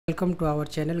Welcome to our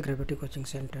channel Gravity Coaching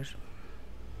Center.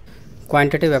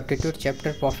 Quantitative Aptitude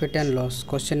Chapter Profit and Loss.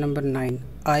 Question number 9.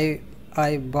 I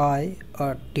buy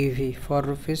a TV for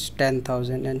rupees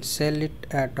 10,000 and sell it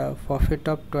at a profit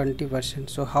of 20%.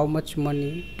 So how much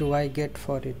money do I get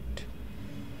for it?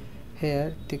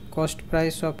 Here the cost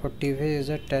price of a TV is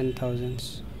a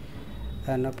 10,000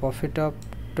 and a profit of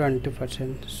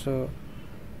 20%. So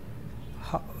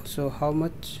how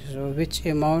much? So which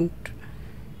amount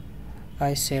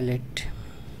I sell it?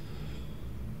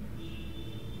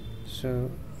 So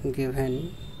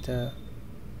given the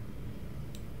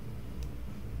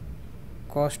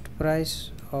cost price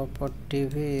of a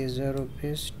TV is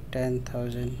rupees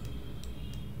 10,000.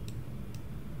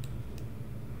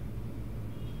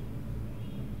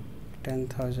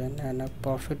 And a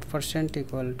profit percent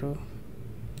equal to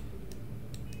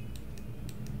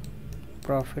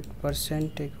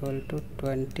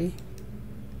 20%.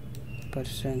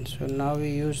 So now we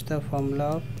use the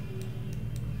formula of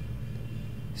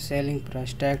selling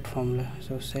price, direct formula.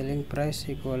 So selling price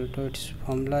equal to its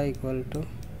formula equal to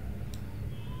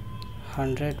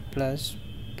 100 plus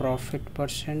profit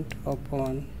percent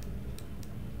upon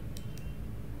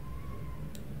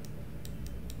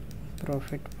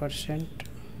profit percent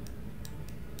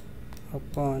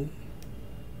upon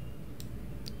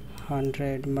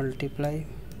 100 multiply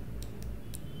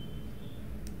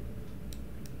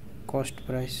cost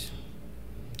price.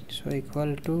 So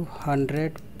equal to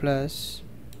 100 plus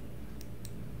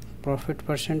profit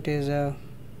percent is a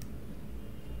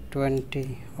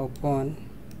 20 upon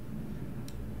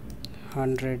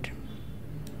 100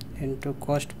 into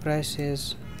cost price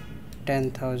is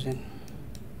 10,000.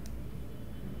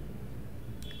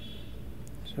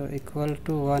 So equal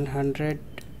to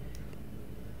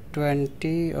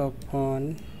 120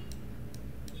 upon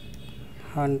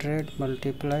 100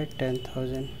 multiply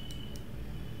 10,000.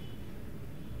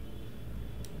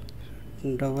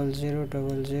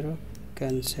 0000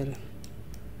 cancel,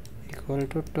 equal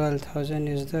to 12,000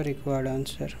 is the required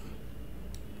answer.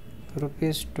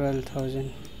 Rupees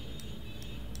 12,000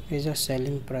 is a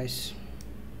selling price.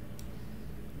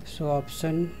 So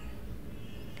option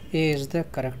A is the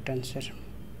correct answer.